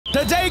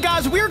Today,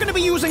 guys, we're going to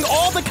be using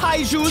all the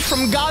kaijus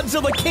from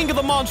Godzilla King of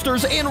the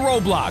Monsters in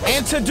Roblox.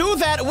 And to do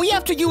that, we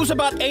have to use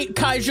about 8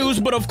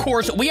 kaijus, but of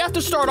course, we have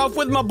to start off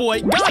with my boy,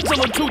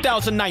 Godzilla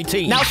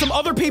 2019. Now, some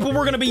other people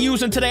we're going to be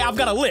using today, I've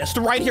got a list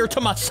right here to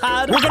my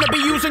side. We're going to be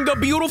using the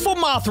beautiful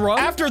Mothra.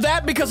 After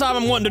that, because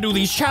I'm wanting to do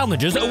these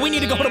challenges, we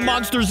need to go to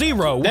Monster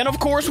Zero. Then, of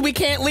course, we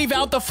can't leave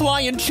out the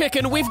flying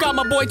chicken. We've got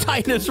my boy,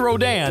 Titus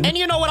Rodan. And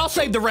you know what? I'll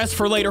save the rest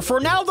for later. For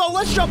now, though,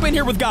 let's jump in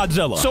here with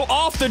Godzilla. So,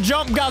 off the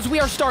jump, guys,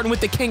 we are starting with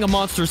the King of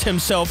Monsters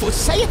himself.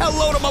 Say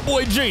hello to my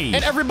boy G.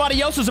 And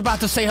everybody else is about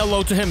to say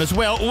hello to him as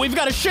well. We've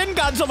got a Shin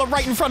Godzilla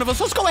right in front of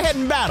us. Let's go ahead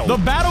and battle. The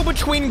battle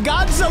between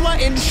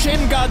Godzilla and Shin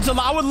Godzilla.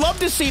 I would love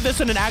to see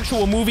this in an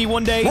actual movie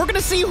one day. We're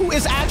gonna see who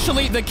is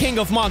actually the King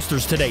of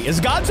Monsters today.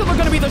 Is Godzilla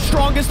gonna be the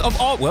strongest of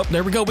all? Well,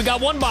 there we go. We got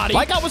one body.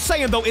 Like I was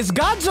saying, though, is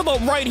Godzilla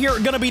right here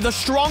gonna be the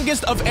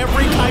strongest of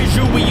every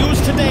kaiju we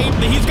use today?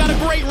 He's got a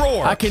great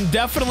roar. I can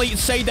definitely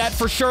say that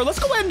for sure. Let's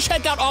go ahead and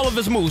check out all of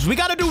his moves. We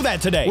gotta do that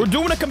today. We're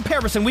doing a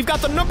comparison. We've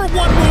got the number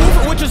 1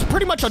 move, which is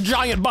pretty much a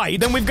giant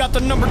bite. Then we've got the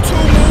number 2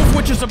 move,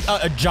 which is a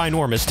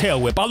ginormous tail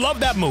whip. I love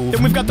that move.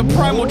 Then we've got the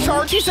primal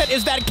charge. He said,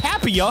 is that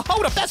Capi?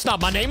 Hold up, that's not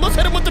my name. Let's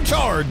hit him with the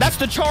charge. That's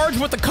the charge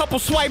with a couple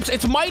swipes.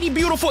 It's mighty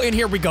beautiful. And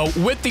here we go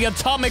with the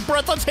atomic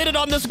breath. Let's hit it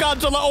on this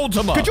Godzilla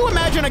Ultima. Could you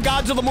imagine a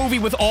Godzilla movie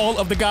with all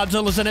of the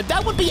Godzillas in it?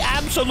 That would be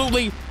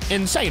absolutely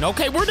insane.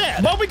 Okay, we're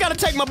dead. But we gotta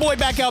take my boy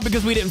back out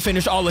because we didn't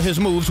finish all of his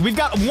moves. We've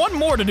got one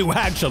more to do,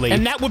 actually.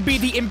 And that would be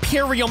the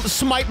Imperium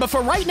Smite. But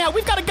for right now,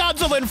 we've got a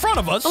Godzilla in front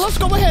of us. So let's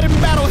go ahead and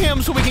battle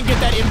him so we can get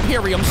that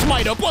Imperium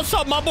Smite up. What's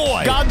up, my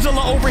boy?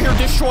 Godzilla over here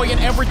destroying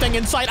everything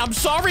in sight. I'm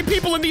sorry,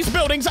 people in these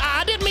buildings.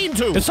 I didn't mean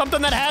to. It's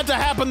something that had to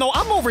happen, though.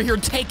 I'm over here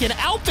taking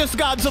out this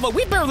Godzilla.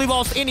 We barely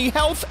lost any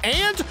health,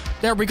 and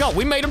there we go.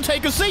 We made him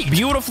take a seat.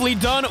 Beautifully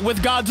done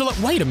with Godzilla.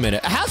 Wait a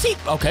minute. How's he?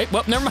 Okay,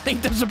 well, never mind. He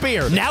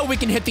disappeared. Now we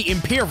can hit the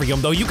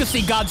Imperium, though. You can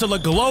see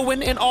Godzilla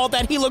glowing and all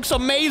that. He looks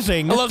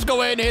amazing. Let's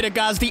go ahead and hit it,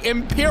 guys. The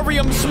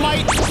Imperium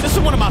Smite. This is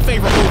one of my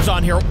favorite moves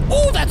on here.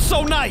 Oh, that's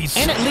so nice.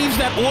 And it leaves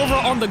that aura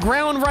on the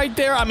ground right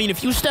there. I mean,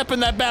 if you step in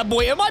that bad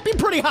boy, it might be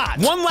pretty hot.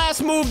 One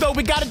last move, though.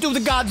 We got to do the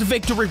God's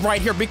victory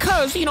right here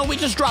because, you know, we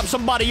just dropped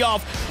somebody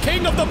off.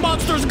 King of the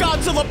Monsters,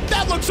 Godzilla.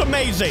 That looks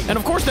amazing. And,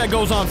 of course, that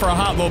goes on for a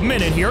hot little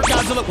minute here.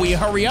 Godzilla, we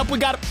hurry up. We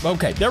got it.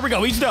 Okay, there we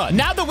go. He's done.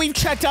 Now that we've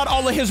checked out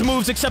all of his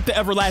moves except the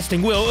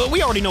Everlasting Will,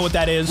 we already know what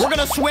that is. We're going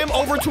to swim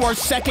over to our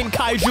second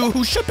kaiju,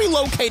 who should be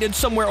located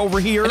somewhere over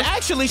here. And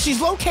actually,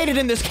 she's located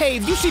in this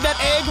cave. You see that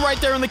egg right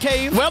there in the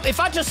cave? Well, if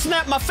I just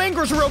snap my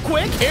fingers real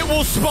quick, it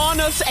will spawn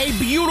us a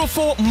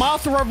beautiful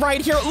Mothra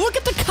right here. Look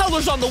at the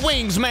colors on the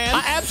wings, man.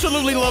 I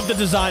absolutely love the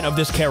design of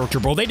this character,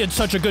 bro. They did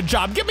such a good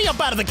job. Get me up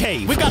out of the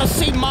cave. We got to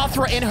see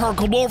Mothra in her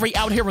glory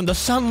out here in the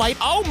sunlight.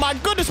 Oh, my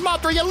goodness,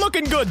 Mothra, you're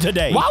looking good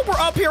today. While we're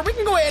up here, we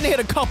can go ahead and hit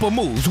a couple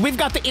moves. We've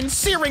got the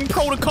Ensearing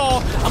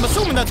Protocol. I'm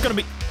assuming that's going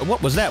to be...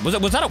 What was that? Was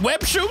that a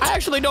web shoot? I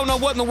actually don't know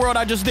what in the world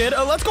I just did.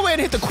 Let's go ahead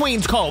and hit the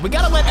Queen's Call. We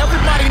gotta let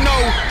everybody know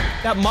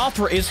that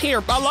Mothra is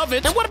here. I love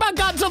it. And what about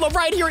Godzilla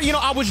right here? You know,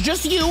 I was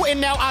just you, and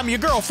now I'm your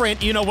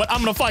girlfriend. You know what? I'm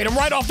gonna fight him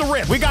right off the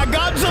rip. We got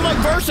Godzilla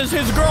versus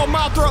his girl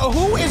Mothra.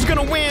 Who is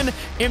gonna win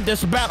in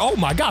this battle? Oh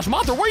my gosh,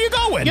 Mothra, where you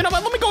going? You know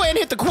what? Let me go ahead and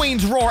hit the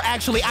Queen's Roar.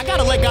 Actually, I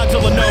gotta let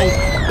Godzilla know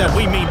that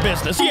we mean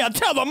business. Yeah,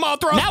 tell him,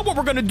 Mothra. Now what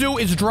we're gonna do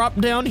is drop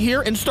down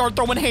here and start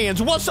throwing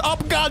hands. What's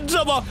up,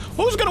 Godzilla?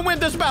 Who's gonna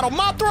win this battle,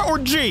 Mothra or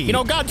G? You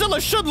know,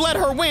 Godzilla should let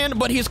her win,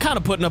 but he's kind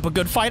of putting up a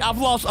good fight. I've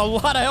lost a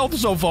lot of health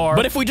so far.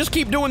 But if we just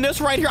keep doing this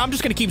right here, I'm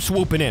just gonna keep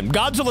swooping in.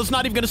 Godzilla's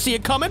not even gonna see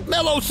it coming.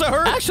 Hello,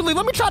 sir. Actually,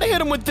 let me try to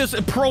hit him with this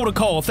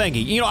protocol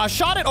thingy. You know, I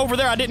shot it over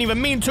there. I didn't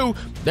even mean to.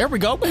 There we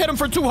go. Hit him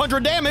for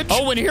 200 damage.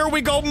 Oh, and here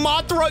we go.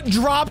 Mothra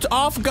dropped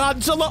off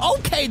Godzilla.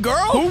 Okay,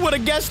 girl. Who would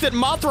have guessed that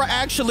Mothra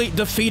actually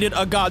defeated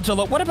a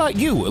Godzilla? What about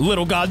you,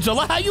 little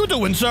Godzilla? How you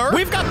doing, sir?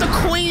 We've got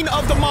the Queen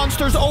of the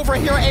Monsters over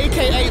here,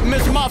 aka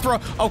Miss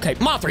Mothra. Okay,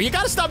 Mothra, you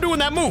gotta stop doing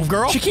that move,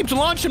 girl. She keeps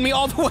launching me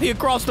all the way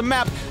across the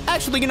map.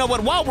 Actually, you know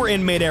what? While we're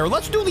in midair,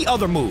 let's do the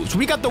other moves.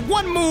 We got the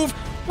one move,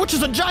 which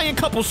is a giant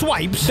couple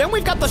swipes. Then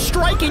we've got the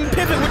striking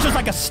pivot, which is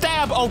like a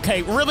stab.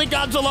 Okay, really,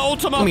 Godzilla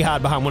Ultima? Let me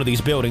hide behind one of these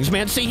buildings,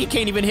 man. See, he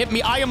can't even hit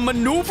me. I am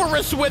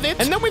maneuverous with it.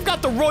 And then we've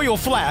got the Royal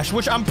Flash,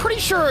 which I'm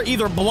pretty sure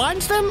either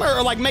blinds them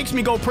or like makes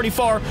me go pretty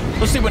far.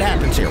 Let's see what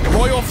happens here.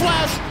 Royal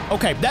Flash.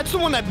 Okay, that's the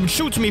one that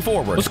shoots me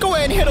forward. Let's go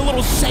ahead and hit a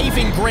little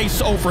saving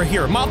grace over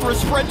here. Mothra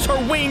spreads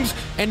her wings,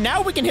 and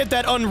now we can hit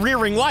that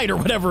unrearing light or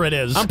whatever it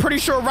is. I'm pretty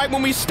sure right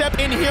when we step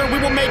in here, we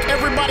will make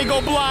everybody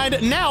go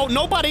blind. Now,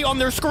 nobody on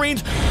their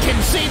screens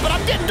can see, but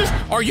I'm getting just...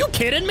 Are you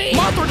kidding me?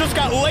 Mothra just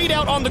got laid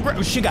out on the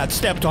ground. She got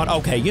stepped on.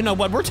 Okay, you know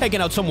what? We're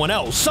taking out someone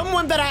else.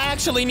 Someone that I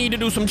actually need to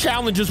do some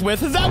challenges with.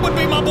 That would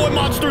be my boy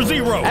Monster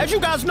Zero. As you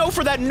guys know,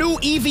 for that new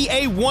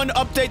EVA 1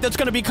 update that's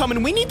going to be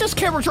coming, we need this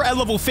character at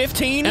level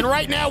 15, and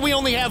right now we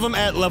only have him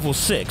at level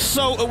 6.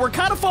 So we're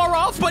kind of far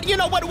off, but you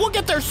know what? We'll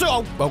get there soon.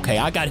 Oh, okay,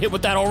 I got hit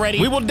with that already.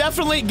 We will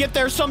definitely get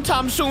there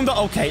sometime soon,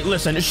 though. Okay,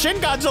 listen, Shin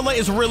Godzilla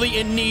is really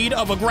in need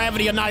of a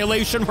gravity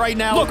annihilation right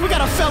now. Look, we got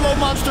a fellow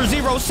Monster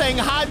Zero saying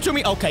hi to me.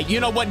 me? Okay, you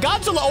know what?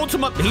 Godzilla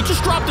Ultimate, he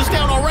just dropped us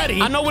down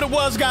already. I know what it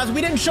was, guys.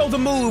 We didn't show the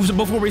moves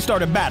before we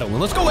started battling.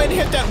 Let's go ahead and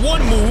hit that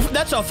one move.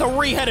 That's a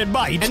three-headed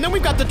bite. And then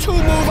we've got the two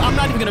move. I'm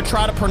not even gonna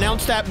try to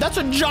pronounce that. That's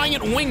a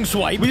giant wing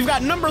swipe. We've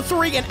got number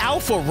 3, an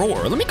alpha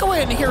roar. Let me go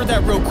ahead and hear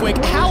that real quick.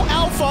 How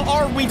alpha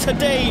are we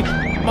today,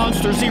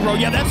 Monster Zero?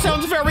 Yeah, that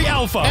sounds very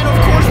alpha. And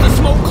of course, the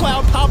smoke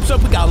cloud pops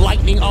up. We got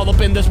lightning all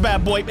up in this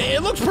bad boy.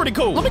 It looks pretty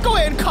cool. Let me go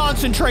ahead and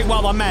concentrate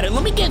while I'm at it.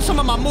 Let me get some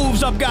of my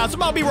moves up, guys.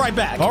 I'll be right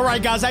back. All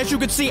right, guys, as you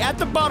can see at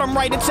the bottom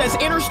right, it says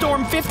Inner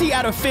Storm 50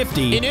 out of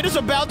 50. And it is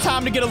about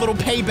time to get a little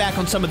payback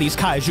on some of these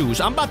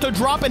kaijus. I'm about to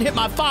drop and hit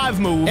my 5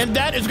 move, and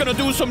that is gonna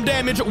do some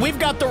damage. We've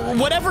got the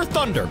whatever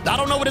thunder. I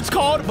don't know what it's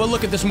called, but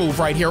look at this move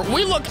right here.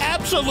 We look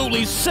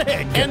absolutely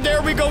sick. And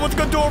there we go with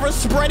Ghidorah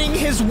spreading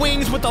his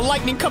wings with the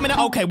lightning coming out.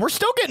 Okay, we're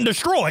still getting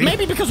destroyed.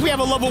 Maybe because we have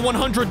a level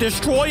 100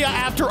 Destroyer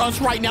after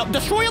us right now.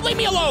 Destroyer, leave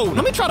me alone.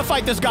 Let me try to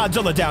fight this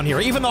Godzilla down here,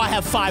 even though I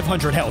have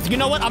 500 health. You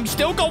know what? I'm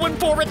still going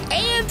for it.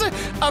 And,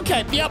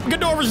 okay, yep,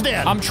 Ghidorah's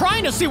dead. I'm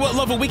trying to see what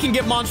level we can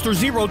get Monster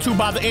Zero to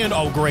by the end.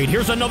 Oh, great.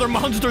 Here's another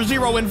Monster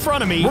Zero in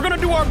front of me. We're gonna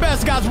do our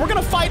best, guys. We're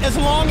gonna fight as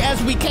long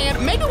as we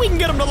can. Maybe we can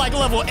get him to, like,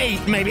 level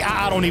 8, maybe.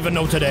 I don't even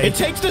know today. It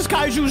takes this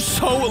kaiju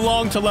so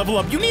long to level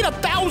up. You need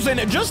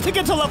 1,000 just to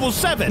get to level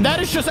 7.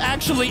 That is just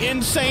actually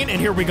insane. And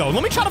here we go.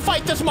 Let me try to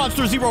fight this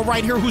Monster Zero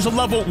right here who's a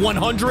level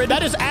 100.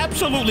 That is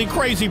absolutely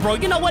crazy, bro.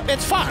 You know what?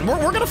 It's fine.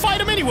 We're gonna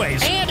fight him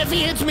anyways. And if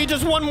he hits me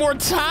just one more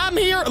time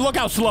here, look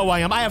how slow I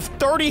am. I have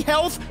 30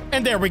 health,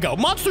 and there we go.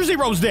 Monster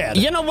Zero's dead.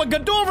 You know what?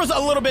 Ghidorah's a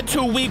little bit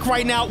too weak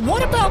right now.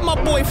 What about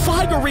my boy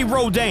Fiery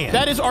Rodan?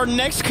 That is our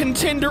next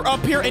contender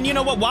up here. And you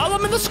know what? While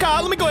I'm in the sky,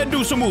 let me go ahead and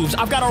do some moves.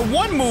 I've got our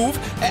 1 move.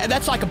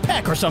 That's like a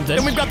peck or something.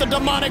 And we've got the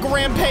Demonic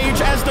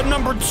Rampage as the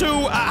number 2.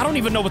 I don't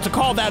even know what to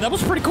call that. That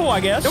was pretty cool, I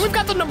guess. And we've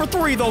got the number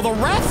 3, though, the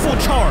Wrathful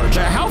Charge.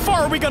 How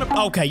far are we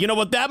gonna... Okay, you know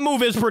what? That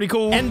move is pretty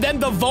cool. And then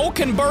the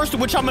Vulcan Burst,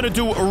 which I'm gonna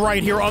do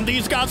right here on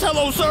these guys.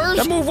 Hello, sirs.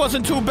 That move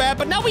wasn't too bad,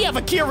 but now we have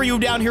a Kiryu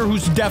down here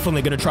who's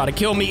definitely gonna try to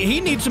kill me. He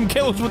needs some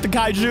kills with the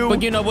kaiju,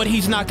 but you know what?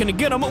 He's not gonna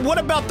get him. What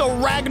about the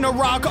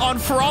Ragnarok on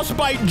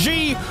Frostbite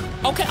G?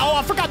 Okay, oh,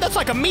 I forgot that's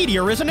like a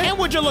meteor, isn't it? And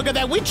would you look at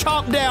that? We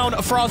chopped down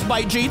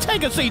Frostbite G.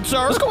 Take a seat,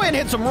 sir. Let's go ahead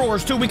and hit some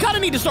roars, too. We kind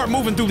of need to start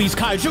moving through these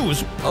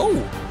kaijus.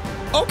 Oh.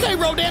 Okay,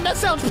 Rodan, that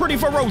sounds pretty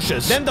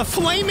ferocious. Then the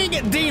Flaming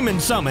Demon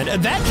Summon.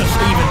 That just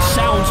even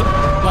sounds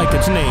like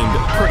it's named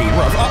pretty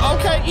rough.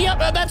 Okay, yep,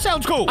 that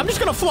sounds cool. I'm just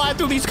gonna fly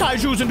through these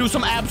kaijus and do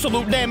some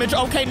absolute damage.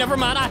 Okay, never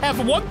mind. I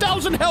have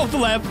 1,000 health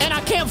left, and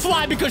I can't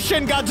fly because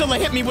Shin Godzilla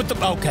hit me with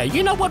the... Okay,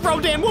 you know what,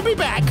 Rodan? We'll be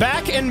back.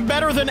 Back and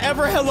better than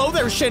ever. Hello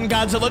there, Shin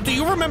Godzilla. Do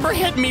you remember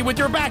hitting me with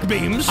your back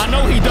beams? I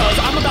know he does.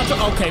 I'm about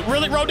to... Okay,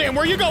 really, Rodan,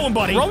 where you going,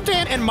 buddy?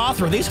 Rodan and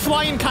Mothra, these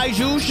flying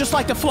kaijus just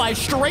like to fly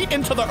straight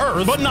into the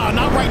earth. But nah,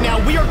 not right now.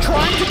 We are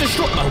trying to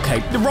destroy...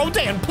 Okay,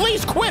 Rodan,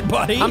 please quit,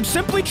 buddy. I'm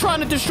simply trying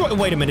to destroy...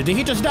 Wait a minute, did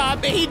he just die?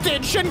 He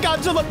did. Shin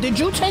Godzilla, did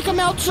you take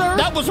him out, sir?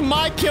 That was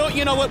my kill.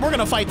 You know what? We're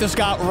gonna fight this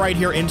guy right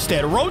here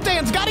instead.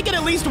 Rodan's got to get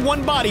at least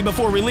 1 body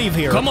before we leave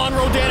here. Come on,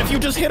 Rodan. If you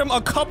just hit him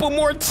a couple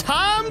more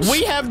times,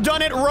 we have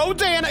done it.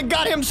 Rodan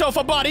got himself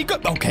a body.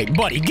 Good. Okay,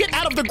 buddy, get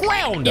out of the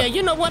ground. Yeah,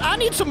 you know what? I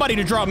need somebody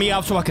to drop me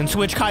out so I can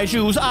switch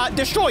kaijus.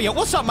 Destroyer,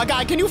 what's up, my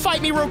guy? Can you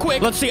fight me real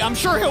quick? Let's see. I'm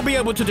sure he'll be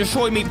able to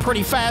destroy me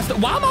pretty fast.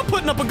 Why am I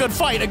putting up a good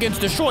fight against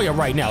Destroyer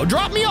right now?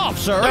 Drop me off,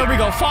 sir. There we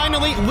go.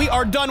 Finally, we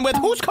are done with...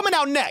 Who's coming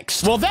out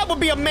next? Well, that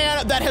would be a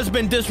man that has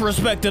been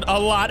disrespected a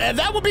lot, and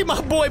that would be my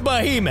boy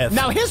Behemoth.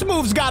 Now, his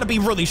move's got to be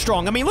really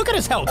strong. I mean, look at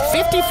his health.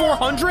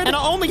 5,400, and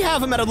I only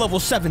have him at a level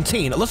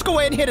 17. Let's go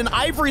ahead and hit an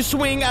Ivory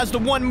Swing as the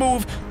 1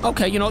 move.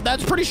 Okay, you know,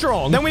 that's pretty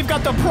strong. Then we've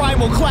got the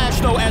Primal Clash,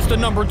 though, as the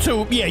number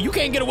 2. Yeah, you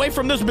can't get away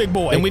from this big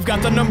boy. And we've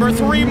got the number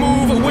 3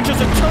 move, which is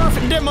a Turf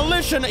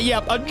Demolition.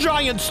 Yep, a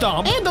giant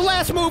stomp. And the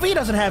last move, he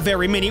doesn't have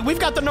very many. We've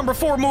got the number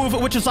 4 move,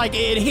 which is like,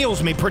 it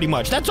heals me pretty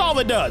much. That's all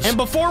it does. And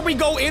before we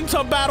go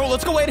into battle,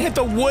 let's go ahead and hit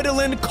the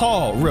Woodland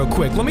Call real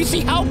quick. Let me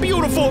see how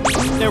beautiful.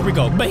 There we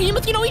go.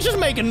 Behemoth, you know, he's just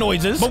making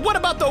noises. But what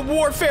about the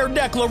Warfare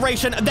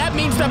Declaration? That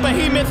means that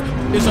Behemoth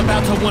is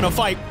about to win a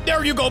fight.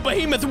 There you go.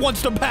 Behemoth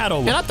wants to battle.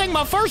 And I think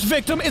my first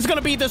victim is going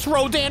to be this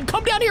Rodan.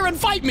 Come down here and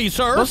fight me,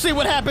 sir. Let's see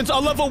what happens. A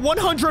level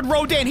 100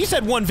 Rodan. He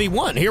said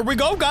 1v1. Here we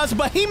go, guys.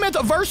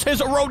 Behemoth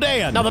versus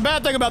Rodan. Now, the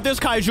bad thing about this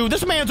kaiju,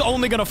 this man's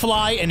only going to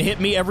fly and hit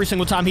me every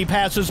single time he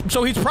passes.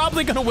 So he's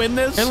probably going to win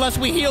this unless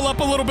we heal up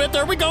a little bit.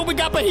 There we go. We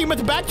got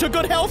Behemoth back to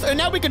good health, and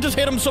now we can just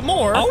hit him some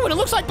more. Oh, and it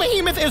looks like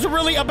Behemoth is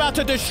really about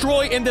to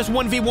destroy in this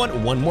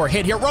 1v1. One more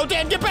hit here.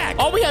 Rodan, get back.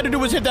 All we had to do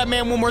was hit that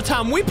man one more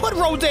time. We put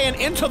Rodan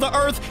into the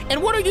earth,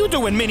 and what are you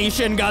doing, Mini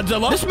Shin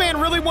Godzilla? This man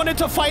really wanted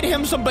to fight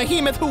him some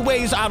Behemoth who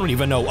weighs, I don't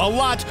even know, a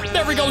lot.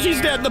 There he goes.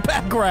 He's dead in the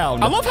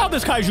background. I love how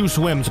this kaiju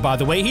swims, by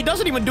the way. He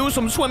doesn't even do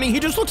some swimming. He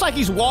just looks like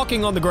he's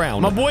walking on the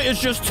ground. My boy is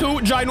just too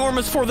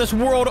ginormous for this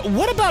world.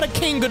 What about a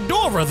King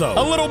Ghidorah, though?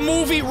 A little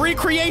movie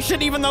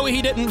recreation, even though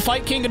he didn't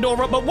fight King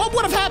Ghidorah. But what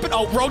would have happened?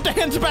 Oh,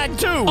 Rodan's back,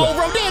 too. Oh,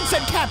 Rodan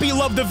said Capi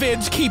loved the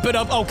vids. Keep it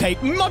up. Okay,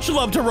 much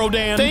love to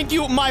Rodan. Thank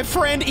you, my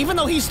friend. Even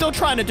though he's still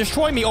trying to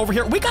destroy me over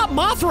here, we got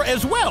Mothra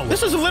as well.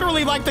 This is literally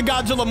literally like the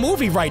Godzilla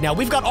movie right now.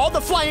 We've got all the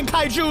flying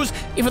kaijus,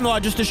 even though I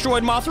just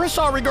destroyed Mothra.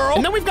 Sorry, girl.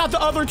 And then we've got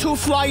the other two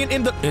flying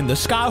in the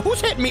sky.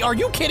 Who's hitting me? Are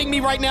you kidding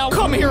me right now?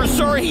 Come here,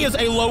 sir. He is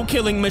a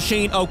low-killing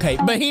machine. Okay,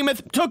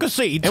 Behemoth took a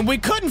seat. And we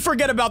couldn't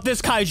forget about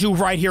this kaiju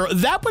right here.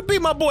 That would be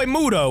my boy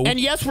Muto. And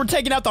yes, we're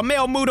taking out the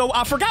male Muto.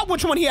 I forgot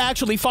which one he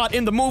actually fought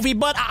in the movie,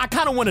 but I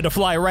kind of wanted to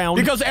fly around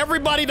because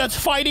everybody that's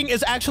fighting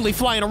is actually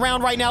flying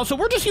around right now, so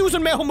we're just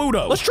using male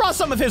Muto. Let's try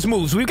some of his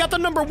moves. We've got the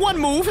number 1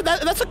 move.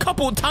 That's a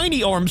couple of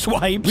tiny arm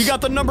swipes. We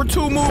got the number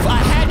 2 move, a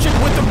hatchet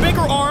with the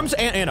bigger arms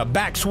and a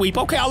back sweep.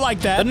 Okay, I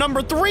like that. The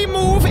number 3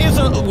 move is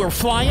we're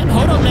flying.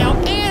 Hold up now.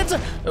 And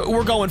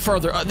we're going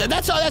further.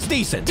 That's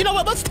decent. You know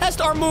what? Let's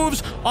test our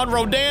moves on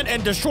Rodan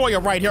and Destroyer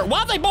right here.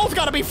 Why they both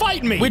gotta be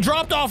fighting me? We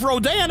dropped off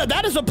Rodan.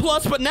 That is a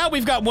plus, but now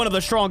we've got one of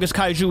the strongest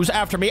kaijus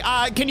after me.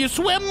 Can you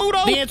swim,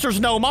 Muto? The answer's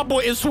no. My boy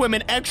is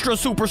swimming extra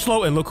super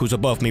slow, and look who's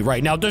above me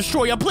right now.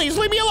 Destroyer, please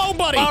leave me alone,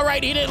 buddy. All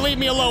right, he didn't leave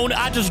me alone.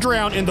 I just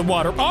drowned in the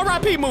water.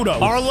 R.I.P.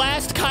 Muto. Our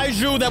last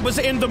kaiju that was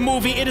in the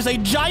movie, it is a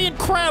giant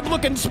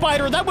crab-looking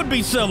spider. That would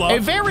be Scylla. A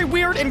very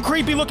weird and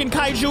creepy-looking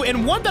kaiju,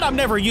 and one that I've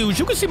never used.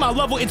 You can see my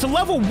level. It's a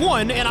level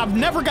 1, and I've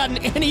never gotten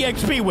any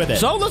XP with it.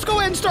 So let's go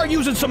ahead and start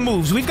using some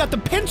moves. We've got the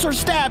pincer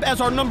stab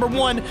as our number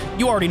 1.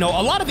 You already know.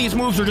 A lot of these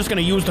moves are just going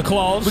to use the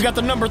claws. We got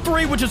the number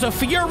 3, which is a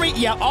fury.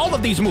 Yeah, all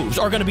of these moves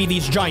are going to be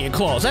these giant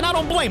claws, and I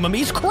don't blame him.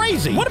 He's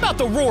crazy. What about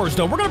the roars,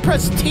 though? We're going to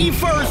press T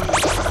first.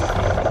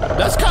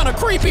 That's kind of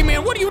creepy,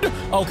 man. What do you do?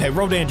 Okay,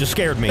 Rodan just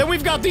scared me. Then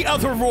we've got the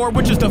other roar,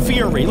 which is the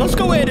fury. Let's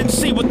go ahead and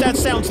see what that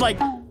sounds like.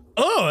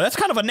 Oh, that's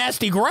kind of a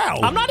nasty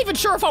growl. I'm not even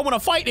sure if I want to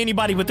fight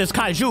anybody with this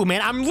kaiju,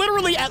 man. I'm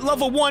literally at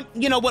level 1.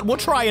 You know what? We'll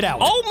try it out.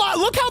 Oh my,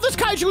 look how this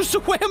kaiju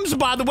swims,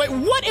 by the way.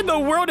 What in the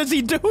world is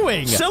he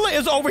doing? Scylla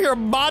is over here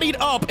bodied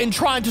up and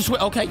trying to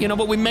swim. Okay, you know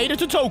what? We made it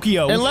to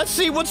Tokyo. And let's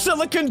see what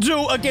Scylla can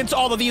do against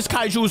all of these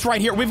kaijus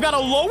right here. We've got a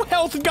low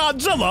health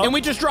Godzilla, and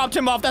we just dropped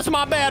him off. That's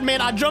my bad,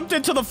 man. I jumped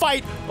into the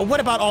fight. But what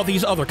about all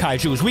these other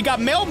kaijus? We got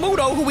Mel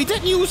Muto, who we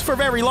didn't use for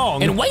very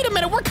long. And wait a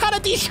minute, we're kind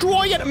of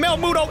destroying Mel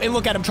Muto. And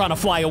look at him trying to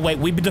fly away.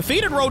 We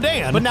defeated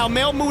Rodan, but now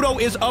Mel Muto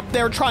is up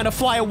there trying to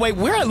fly away.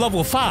 We're at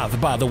level 5,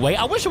 by the way.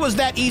 I wish it was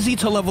that easy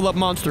to level up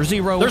Monster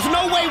Zero. There's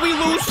no way we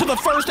lose to the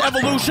first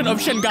evolution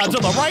of Shin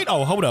Godzilla, right?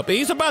 Oh, hold up.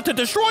 He's about to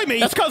destroy me.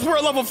 That's because we're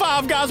at level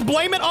 5, guys.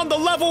 Blame it on the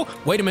level.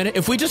 Wait a minute.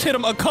 If we just hit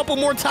him a couple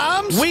more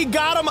times, we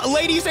got him,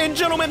 ladies and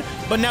gentlemen.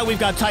 But now we've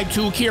got Type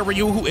 2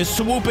 Kiryu, who is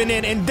swooping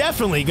in and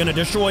definitely gonna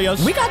destroy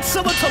us. We got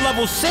Scylla to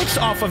level 6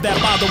 off of that,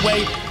 by the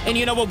way. And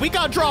you know what? We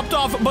got dropped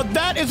off, but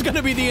that is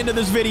gonna be the end of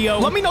this video.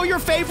 Let me know your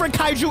favorite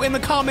kaiju in the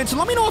comments, and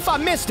let me know if I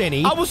missed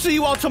any. I will see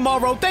you all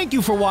tomorrow. Thank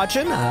you for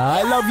watching.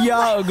 I love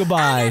y'all.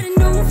 Goodbye.